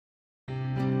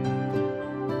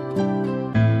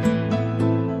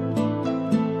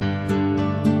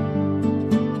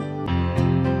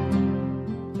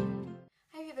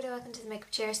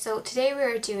TheMakeupChair. So today we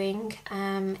are doing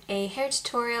a hair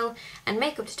tutorial and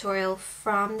makeup tutorial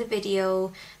from the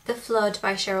video The Flood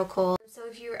by Cheryl. So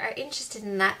if you are interested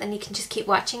in that, then you can just keep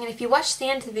watching, and if you watch the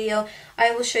end of the video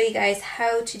I will show you guys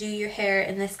how to do your hair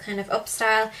in this kind of up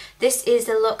style. This is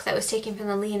the look that was taken from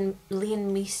the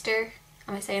Leon Meester,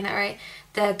 am I saying that right?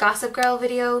 The Gossip Girl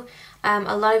video.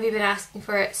 A lot of you have been asking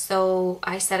for it, so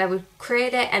I said I would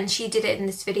create it, and she did it in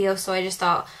this video, so I just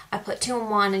thought I'd put two in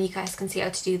one and you guys can see how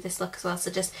to do this look as well,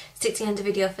 so just stick to the end of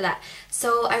the video for that.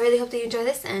 So I really hope that you enjoy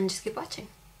this and just keep watching.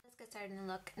 Let's get started in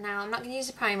the look. Now I'm not going to use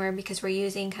a primer because we're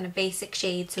using kind of basic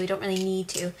shades, so we don't really need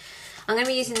to. I'm going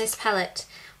to be using this palette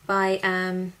by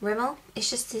Rimmel. It's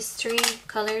just these three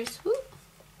colours,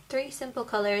 three simple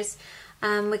colours.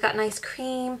 We got nice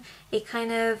cream, a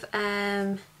kind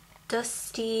of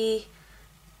dusty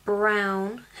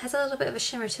brown, has a little bit of a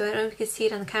shimmer to it. I don't know if you can see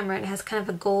it on the camera, and it has kind of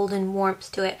a golden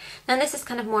warmth to it. Now this is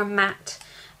kind of more matte,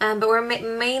 but we're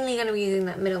mainly going to be using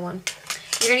that middle one.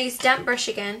 You're going to use damp brush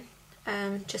again,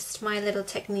 just my little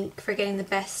technique for getting the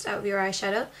best out of your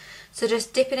eyeshadow. So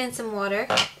just dip it in some water,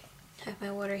 I have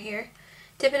my water here,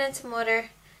 dip it in some water,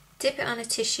 dip it on a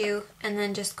tissue, and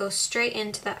then just go straight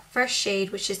into that first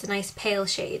shade, which is the nice pale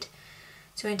shade.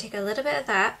 So we're going to take a little bit of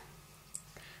that.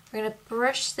 We're going to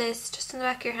brush this just in the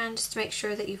back of your hand just to make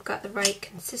sure that you've got the right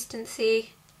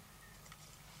consistency.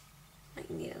 Might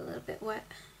need it a little bit wet.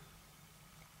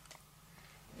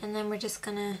 And then we're just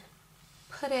going to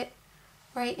put it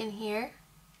right in here.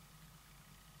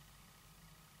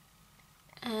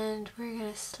 And we're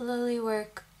going to slowly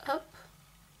work up.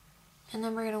 And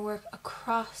then we're going to work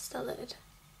across the lid.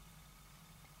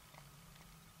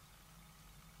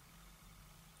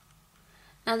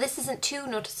 Now this isn't too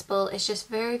noticeable, it's just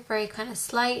very kind of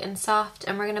slight and soft,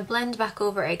 and we're going to blend back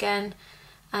over it again.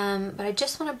 But I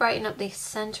just want to brighten up the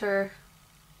center,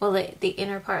 well the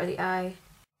inner part of the eye,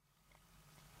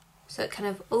 so it kind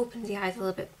of opens the eyes a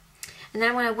little bit. And then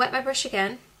I'm going to wet my brush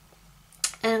again,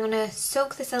 and I'm going to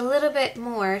soak this a little bit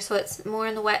more so it's more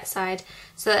on the wet side,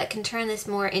 so that I can turn this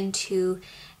more into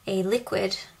a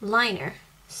liquid liner.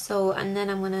 So, and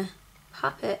then I'm going to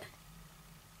pop it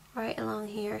right along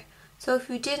here. So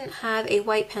if you didn't have a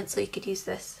white pencil, you could use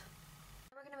this.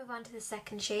 We're going to move on to the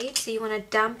second shade. So you want to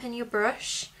dampen your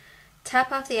brush,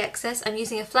 tap off the excess. I'm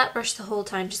using a flat brush the whole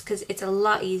time just because it's a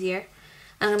lot easier.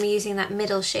 And I'm going to be using that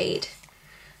middle shade.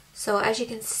 So as you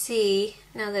can see,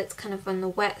 now that it's kind of on the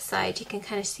wet side, you can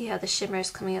kind of see how the shimmer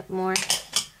is coming up more.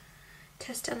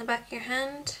 Test it on the back of your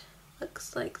hand.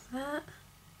 Looks like that.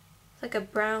 It's like a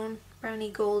browny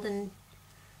golden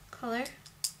colour.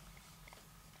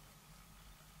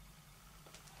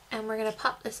 And we're going to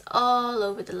pop this all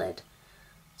over the lid.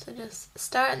 So just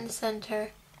start in the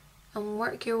center and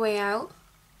work your way out,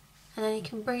 and then you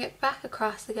can bring it back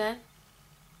across again.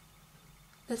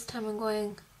 This time I'm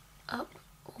going up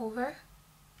over,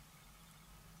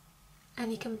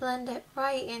 and you can blend it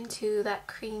right into that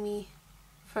creamy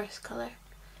first colour,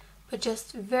 but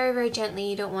just very gently.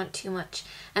 You don't want too much.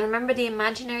 And remember the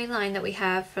imaginary line that we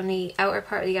have from the outer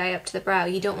part of the eye up to the brow,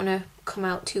 you don't want to come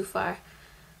out too far.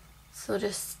 So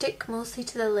just stick mostly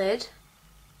to the lid,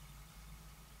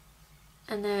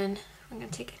 and then I'm going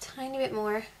to take a tiny bit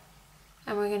more,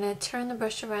 and we're going to turn the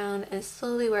brush around and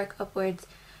slowly work upwards,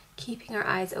 keeping our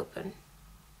eyes open.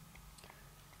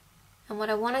 And what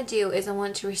I want to do is I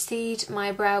want to recede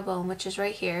my brow bone, which is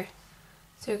right here.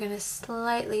 So we're going to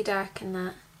slightly darken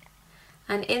that.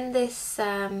 And in this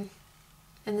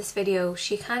video,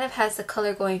 she kind of has the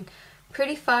colour going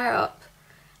pretty far up,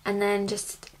 and then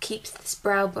just keeps this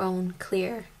brow bone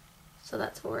clear. So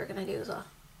that's what we're going to do as well.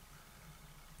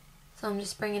 So I'm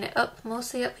just bringing it up,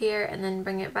 mostly up here, and then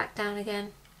bring it back down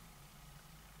again.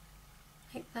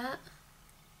 Like that.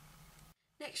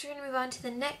 Next we're going to move on to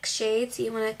the next shade, so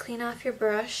you want to clean off your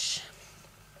brush.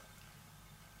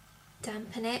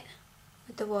 Dampen it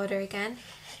with the water again,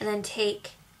 and then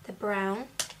take the brown.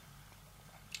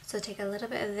 So take a little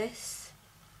bit of this.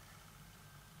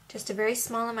 Just a very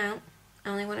small amount. I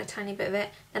only want a tiny bit of it.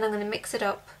 Then I'm going to mix it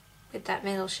up with that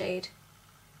middle shade,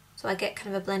 so I get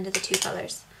kind of a blend of the two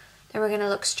colours. Then we're going to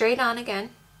look straight on again,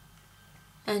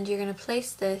 and you're going to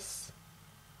place this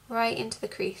right into the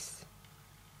crease.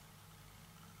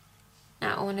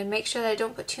 Now I want to make sure that I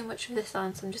don't put too much of this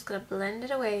on, so I'm just going to blend it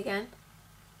away again,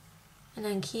 and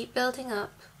then keep building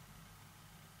up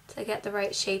to get the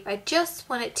right shape. I just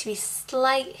want it to be a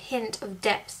slight hint of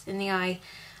depth in the eye.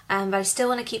 But I still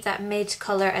want to keep that mid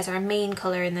colour as our main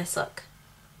colour in this look.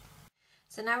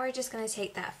 So now we're just going to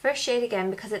take that first shade again,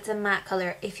 because it's a matte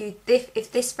colour. If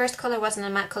this first colour wasn't a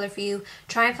matte colour for you,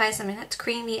 try and find something that's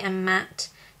creamy and matte.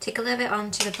 Take a little bit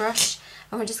onto the brush,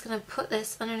 and we're just going to put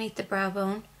this underneath the brow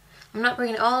bone. I'm not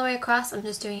bringing it all the way across, I'm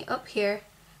just doing it up here,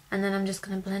 and then I'm just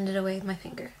going to blend it away with my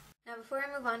finger. Now before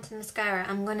I move on to mascara,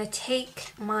 I'm going to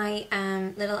take my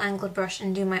little angled brush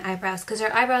and do my eyebrows, because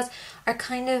her eyebrows are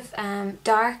kind of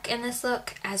dark in this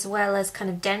look as well as kind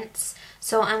of dense.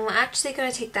 So I'm actually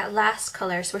going to take that last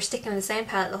colour, so we're sticking with the same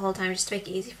palette the whole time just to make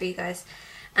it easy for you guys.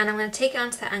 And I'm going to take it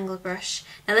onto the angled brush.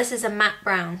 Now this is a matte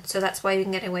brown, so that's why we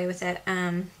can get away with it.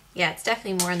 Yeah, it's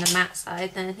definitely more on the matte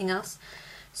side than anything else.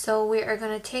 So we are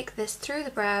going to take this through the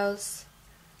brows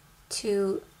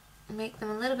to make them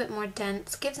a little bit more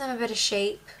dense, gives them a bit of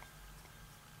shape,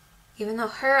 even though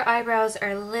her eyebrows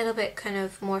are a little bit kind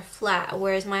of more flat,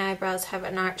 whereas my eyebrows have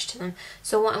an arch to them.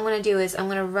 So what I'm going to do is I'm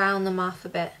going to round them off a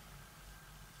bit.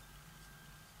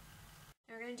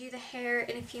 We're going to do the hair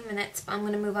in a few minutes, but I'm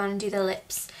going to move on and do the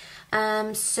lips.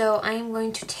 So I'm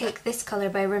going to take this colour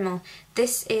by Rimmel.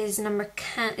 This is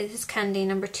Candy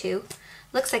number 2.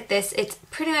 Looks like this. It's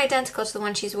pretty identical to the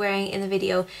one she's wearing in the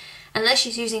video, unless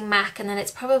she's using MAC, and then it's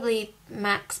probably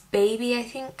MAC's Baby, I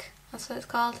think. That's what it's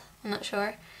called. I'm not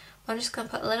sure. But I'm just going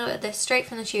to put a little bit of this straight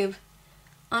from the tube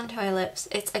onto my lips.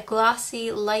 It's a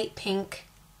glossy light pink,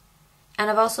 and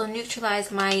I've also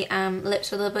neutralised my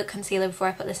lips with a little bit of concealer before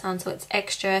I put this on, so it's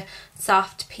extra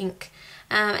soft pink.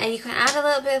 And you can add a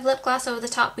little bit of lip gloss over the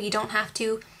top, but you don't have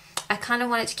to. I kind of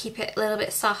wanted to keep it a little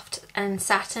bit soft and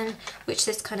satin, which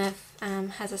this kind of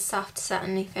has a soft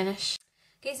satiny finish.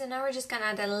 Okay, so now we're just going to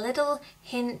add a little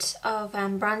hint of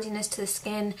bronziness to the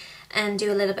skin and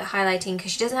do a little bit highlighting,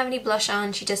 because she doesn't have any blush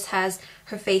on, she just has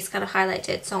her face kind of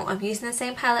highlighted. So I'm using the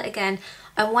same palette again.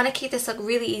 I want to keep this look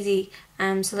really easy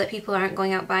so that people aren't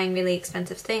going out buying really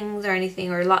expensive things or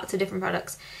anything, or lots of different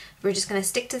products. We're just going to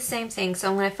stick to the same thing. So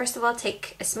I'm going to first of all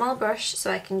take a small brush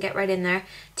so I can get right in there.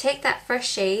 Take that first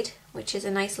shade, which is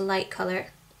a nice light colour,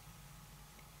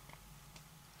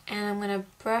 and I'm going to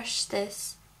brush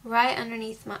this right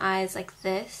underneath my eyes like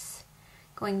this,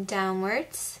 going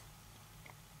downwards.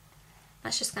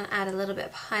 That's just going to add a little bit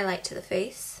of highlight to the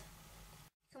face.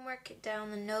 You can work it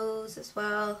down the nose as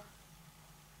well,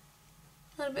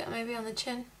 a little bit maybe on the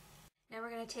chin. Now we're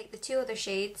going to take the 2 other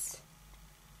shades,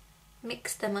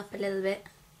 mix them up a little bit.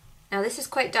 Now this is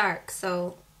quite dark,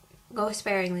 so go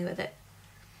sparingly with it.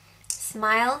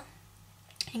 Smile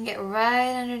and get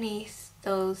right underneath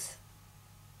those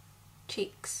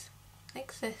cheeks,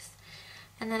 like this.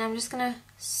 And then I'm just going to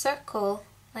circle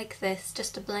like this,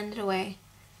 just to blend it away.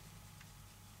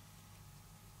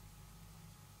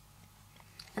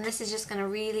 And this is just going to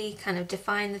really kind of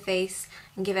define the face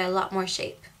and give it a lot more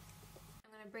shape.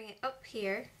 I'm going to bring it up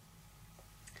here,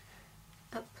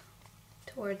 up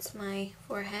towards my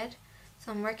forehead.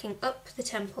 So I'm working up the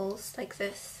temples like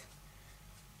this.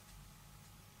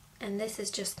 And this is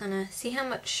just going to, see how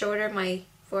much shorter my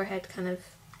forehead kind of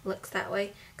looks that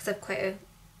way, because I have quite a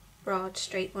broad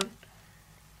straight one.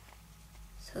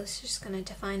 So it's just going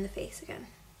to define the face again.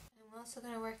 I'm also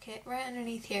going to work it right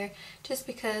underneath here, just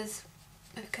because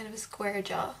I have kind of a square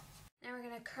jaw. Now we're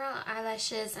going to curl our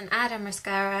eyelashes and add our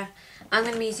mascara. I'm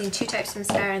going to be using 2 types of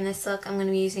mascara in this look. I'm going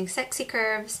to be using Sexy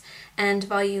Curves and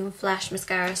Volume Flash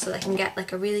Mascara, so that I can get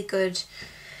like a really good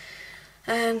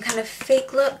kind of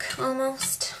fake look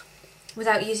almost,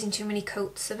 without using too many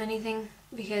coats of anything,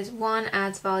 because one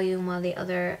adds volume while the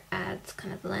other adds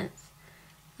kind of length.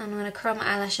 I'm going to curl my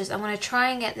eyelashes. I'm going to try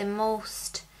and get the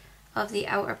most of the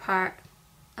outer part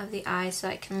of the eye so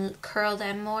I can curl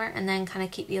them more, and then kind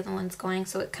of keep the other ones going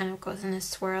so it kind of goes in a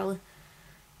swirl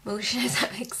motion, if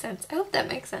that makes sense. I hope that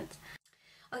makes sense.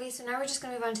 Okay, so now we're just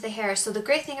going to move on to the hair. So the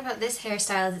great thing about this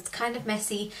hairstyle is it's kind of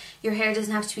messy. Your hair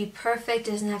doesn't have to be perfect,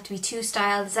 it doesn't have to be too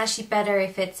styled. It's actually better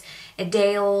if it's a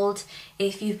day old,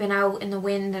 if you've been out in the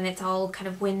wind and it's all kind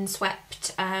of wind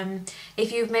swept.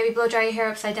 If you've maybe blow dry your hair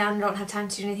upside down and don't have time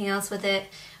to do anything else with it.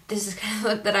 This is kind of the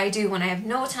look that I do when I have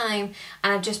no time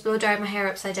and I've just blow dried my hair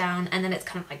upside down, and then it's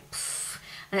kind of like poof,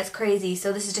 and it's crazy.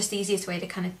 So this is just the easiest way to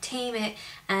kind of tame it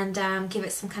and give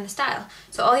it some kind of style.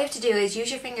 So all you have to do is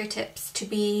use your fingertips to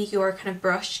be your kind of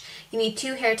brush. You need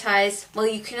 2 hair ties. Well,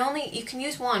 you can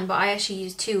use 1, but I actually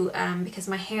use 2 because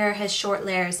my hair has short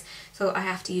layers, so I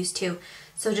have to use 2.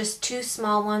 So just 2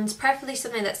 small ones, preferably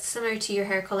something that's similar to your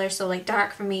hair color, so like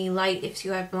dark for me, light if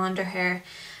you have blonder hair.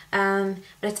 But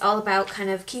it's all about kind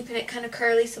of keeping it kind of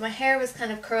curly. So my hair was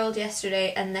kind of curled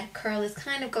yesterday, and the curl is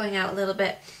kind of going out a little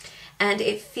bit, and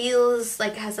it feels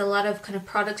like it has a lot of kind of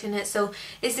product in it. So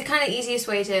it's the kind of easiest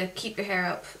way to keep your hair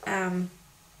up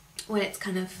when it's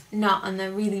kind of not on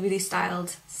the really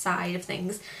styled side of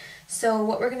things. So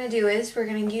what we're going to do is we're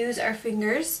going to use our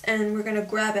fingers and we're going to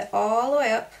grab it all the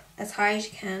way up as high as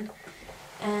you can,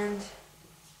 and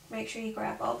make sure you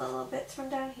grab all the little bits from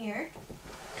down here.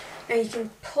 Now you can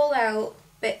pull out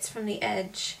bits from the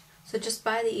edge. So just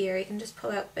by the ear, you can just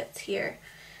pull out bits here,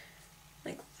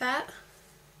 like that,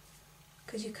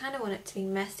 because you kind of want it to be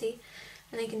messy.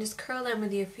 And then you can just curl them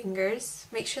with your fingers.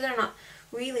 Make sure they're not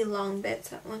really long bits.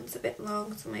 That one's a bit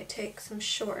long, so I might take some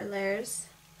shorter layers.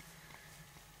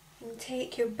 And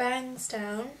take your bangs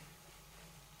down,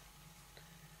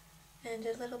 and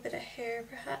a little bit of hair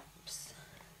perhaps,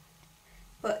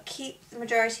 but keep the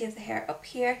majority of the hair up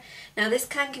here. Now this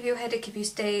can give you a headache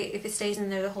if it stays in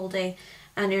there the whole day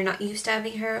and you're not used to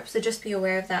having hair up, so just be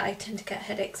aware of that. I tend to get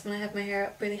headaches when I have my hair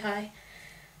up really high.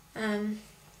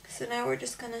 So now we're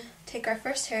just going to take our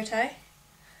first hair tie,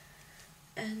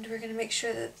 and we're going to make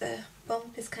sure that the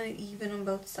bump is kind of even on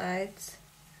both sides.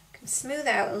 You can smooth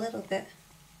out a little bit.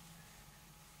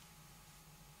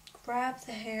 Grab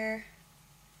the hair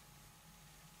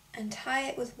and tie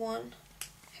it with one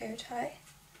hair tie.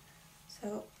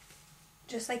 So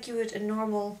just like you would a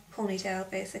normal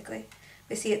ponytail basically.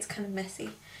 But see, it's kind of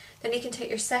messy. Then you can take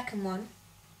your second one.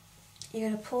 You're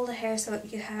going to pull the hair so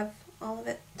that you have all of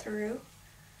it through.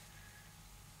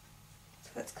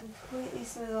 So it's completely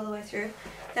smooth all the way through.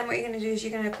 Then what you're going to do is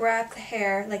you're going to grab the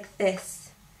hair like this.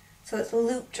 So it's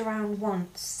looped around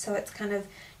once. So it's kind of,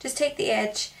 just take the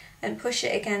edge and push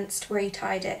it against where you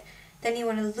tied it. Then you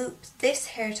want to loop this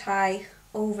hair tie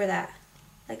over that,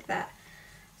 like that.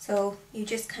 So you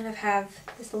just kind of have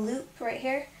this loop right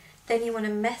here. Then you want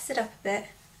to mess it up a bit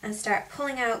and start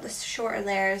pulling out the shorter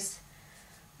layers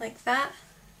like that.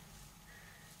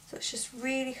 So it's just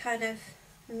really kind of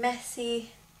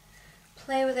messy.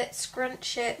 Play with it,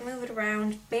 scrunch it, move it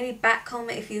around, maybe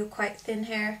backcomb it if you have quite thin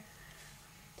hair.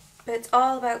 But it's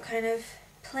all about kind of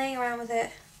playing around with it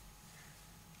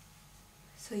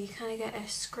so you kind of get a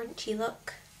scrunchy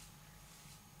look.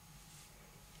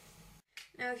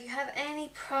 Now if you have any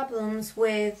problems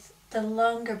with the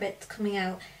longer bits coming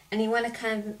out and you want to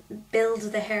kind of build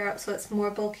the hair up so it's more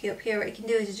bulky up here, what you can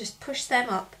do is you just push them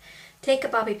up, take a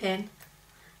bobby pin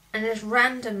and just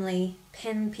randomly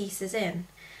pin pieces in,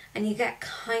 and you get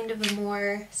kind of a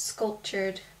more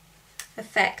sculptured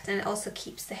effect, and it also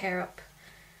keeps the hair up.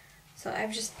 So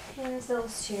I've just pinned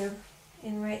those two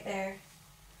in right there.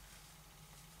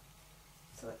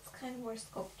 So it's kind of more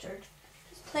sculptured.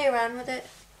 Just play around with it.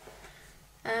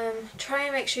 Try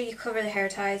and make sure you cover the hair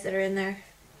ties that are in there.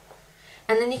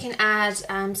 And then you can add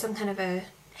some kind of a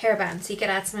hairband. So you could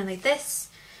add something like this,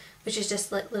 which is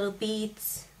just like little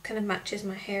beads. Kind of matches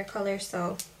my hair colour,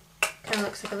 so kind of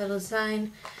looks like a little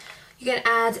design. You can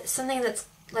add something that's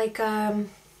like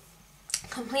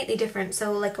completely different.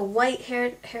 So like a white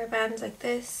hairband like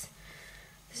this.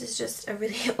 This is just a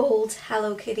really old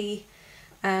Hello Kitty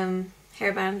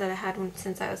hairband that I had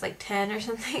since I was like 10 or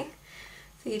something.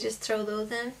 So you just throw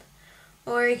those in.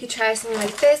 Or you could try something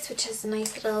like this, which has a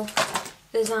nice little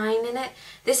design in it.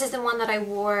 This is the one that I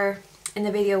wore in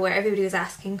the video where everybody was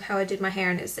asking how I did my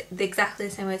hair, and it was exactly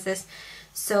the same way as this.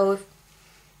 So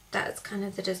that's kind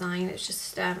of the design. It's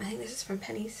just, I think this is from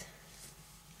Penny's.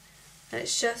 And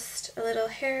it's just a little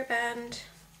hairband.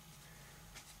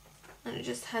 And it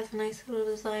just has a nice little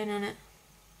design on it.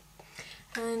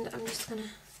 And I'm just going to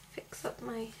fix up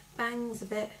my bangs a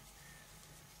bit.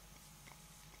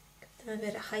 Give them a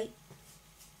bit of height.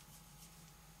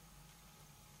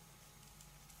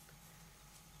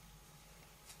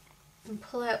 And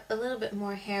pull out a little bit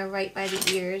more hair right by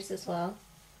the ears as well.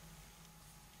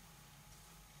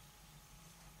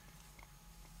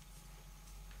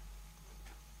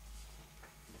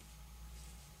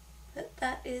 But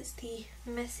that is the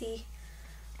messy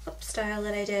up style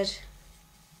that I did.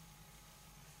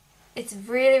 It's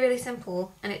really, really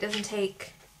simple and it doesn't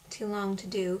take too long to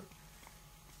do.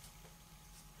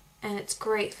 And it's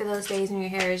great for those days when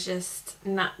your hair is just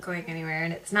not going anywhere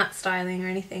and it's not styling or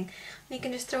anything. And you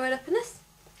can just throw it up in this.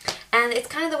 And it's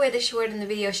kind of the way that she wore it in the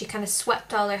video. She kind of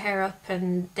swept all her hair up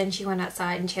and then she went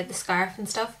outside and she had the scarf and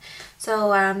stuff.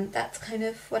 So that's kind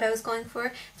of what I was going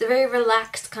for. It's a very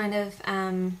relaxed kind of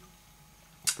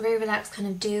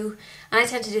do. And I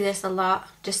tend to do this a lot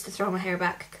just to throw my hair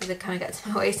back because it kind of gets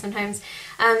in my way sometimes.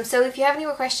 So if you have any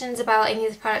more questions about any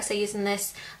of the products I use in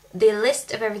this, the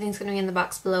list of everything's going to be in the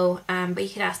box below, but you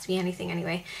can ask me anything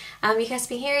anyway. You can ask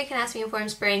me here, you can ask me in Form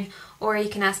Spring, or you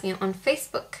can ask me on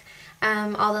Facebook.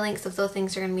 All the links of those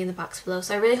things are going to be in the box below.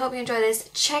 So I really hope you enjoy this.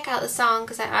 Check out the song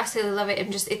because I absolutely love it.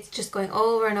 It's just going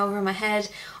over and over in my head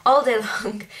all day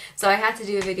long. So I had to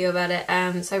do a video about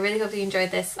it. So I really hope you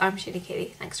enjoyed this. I'm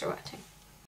Sineadycady. Thanks for watching.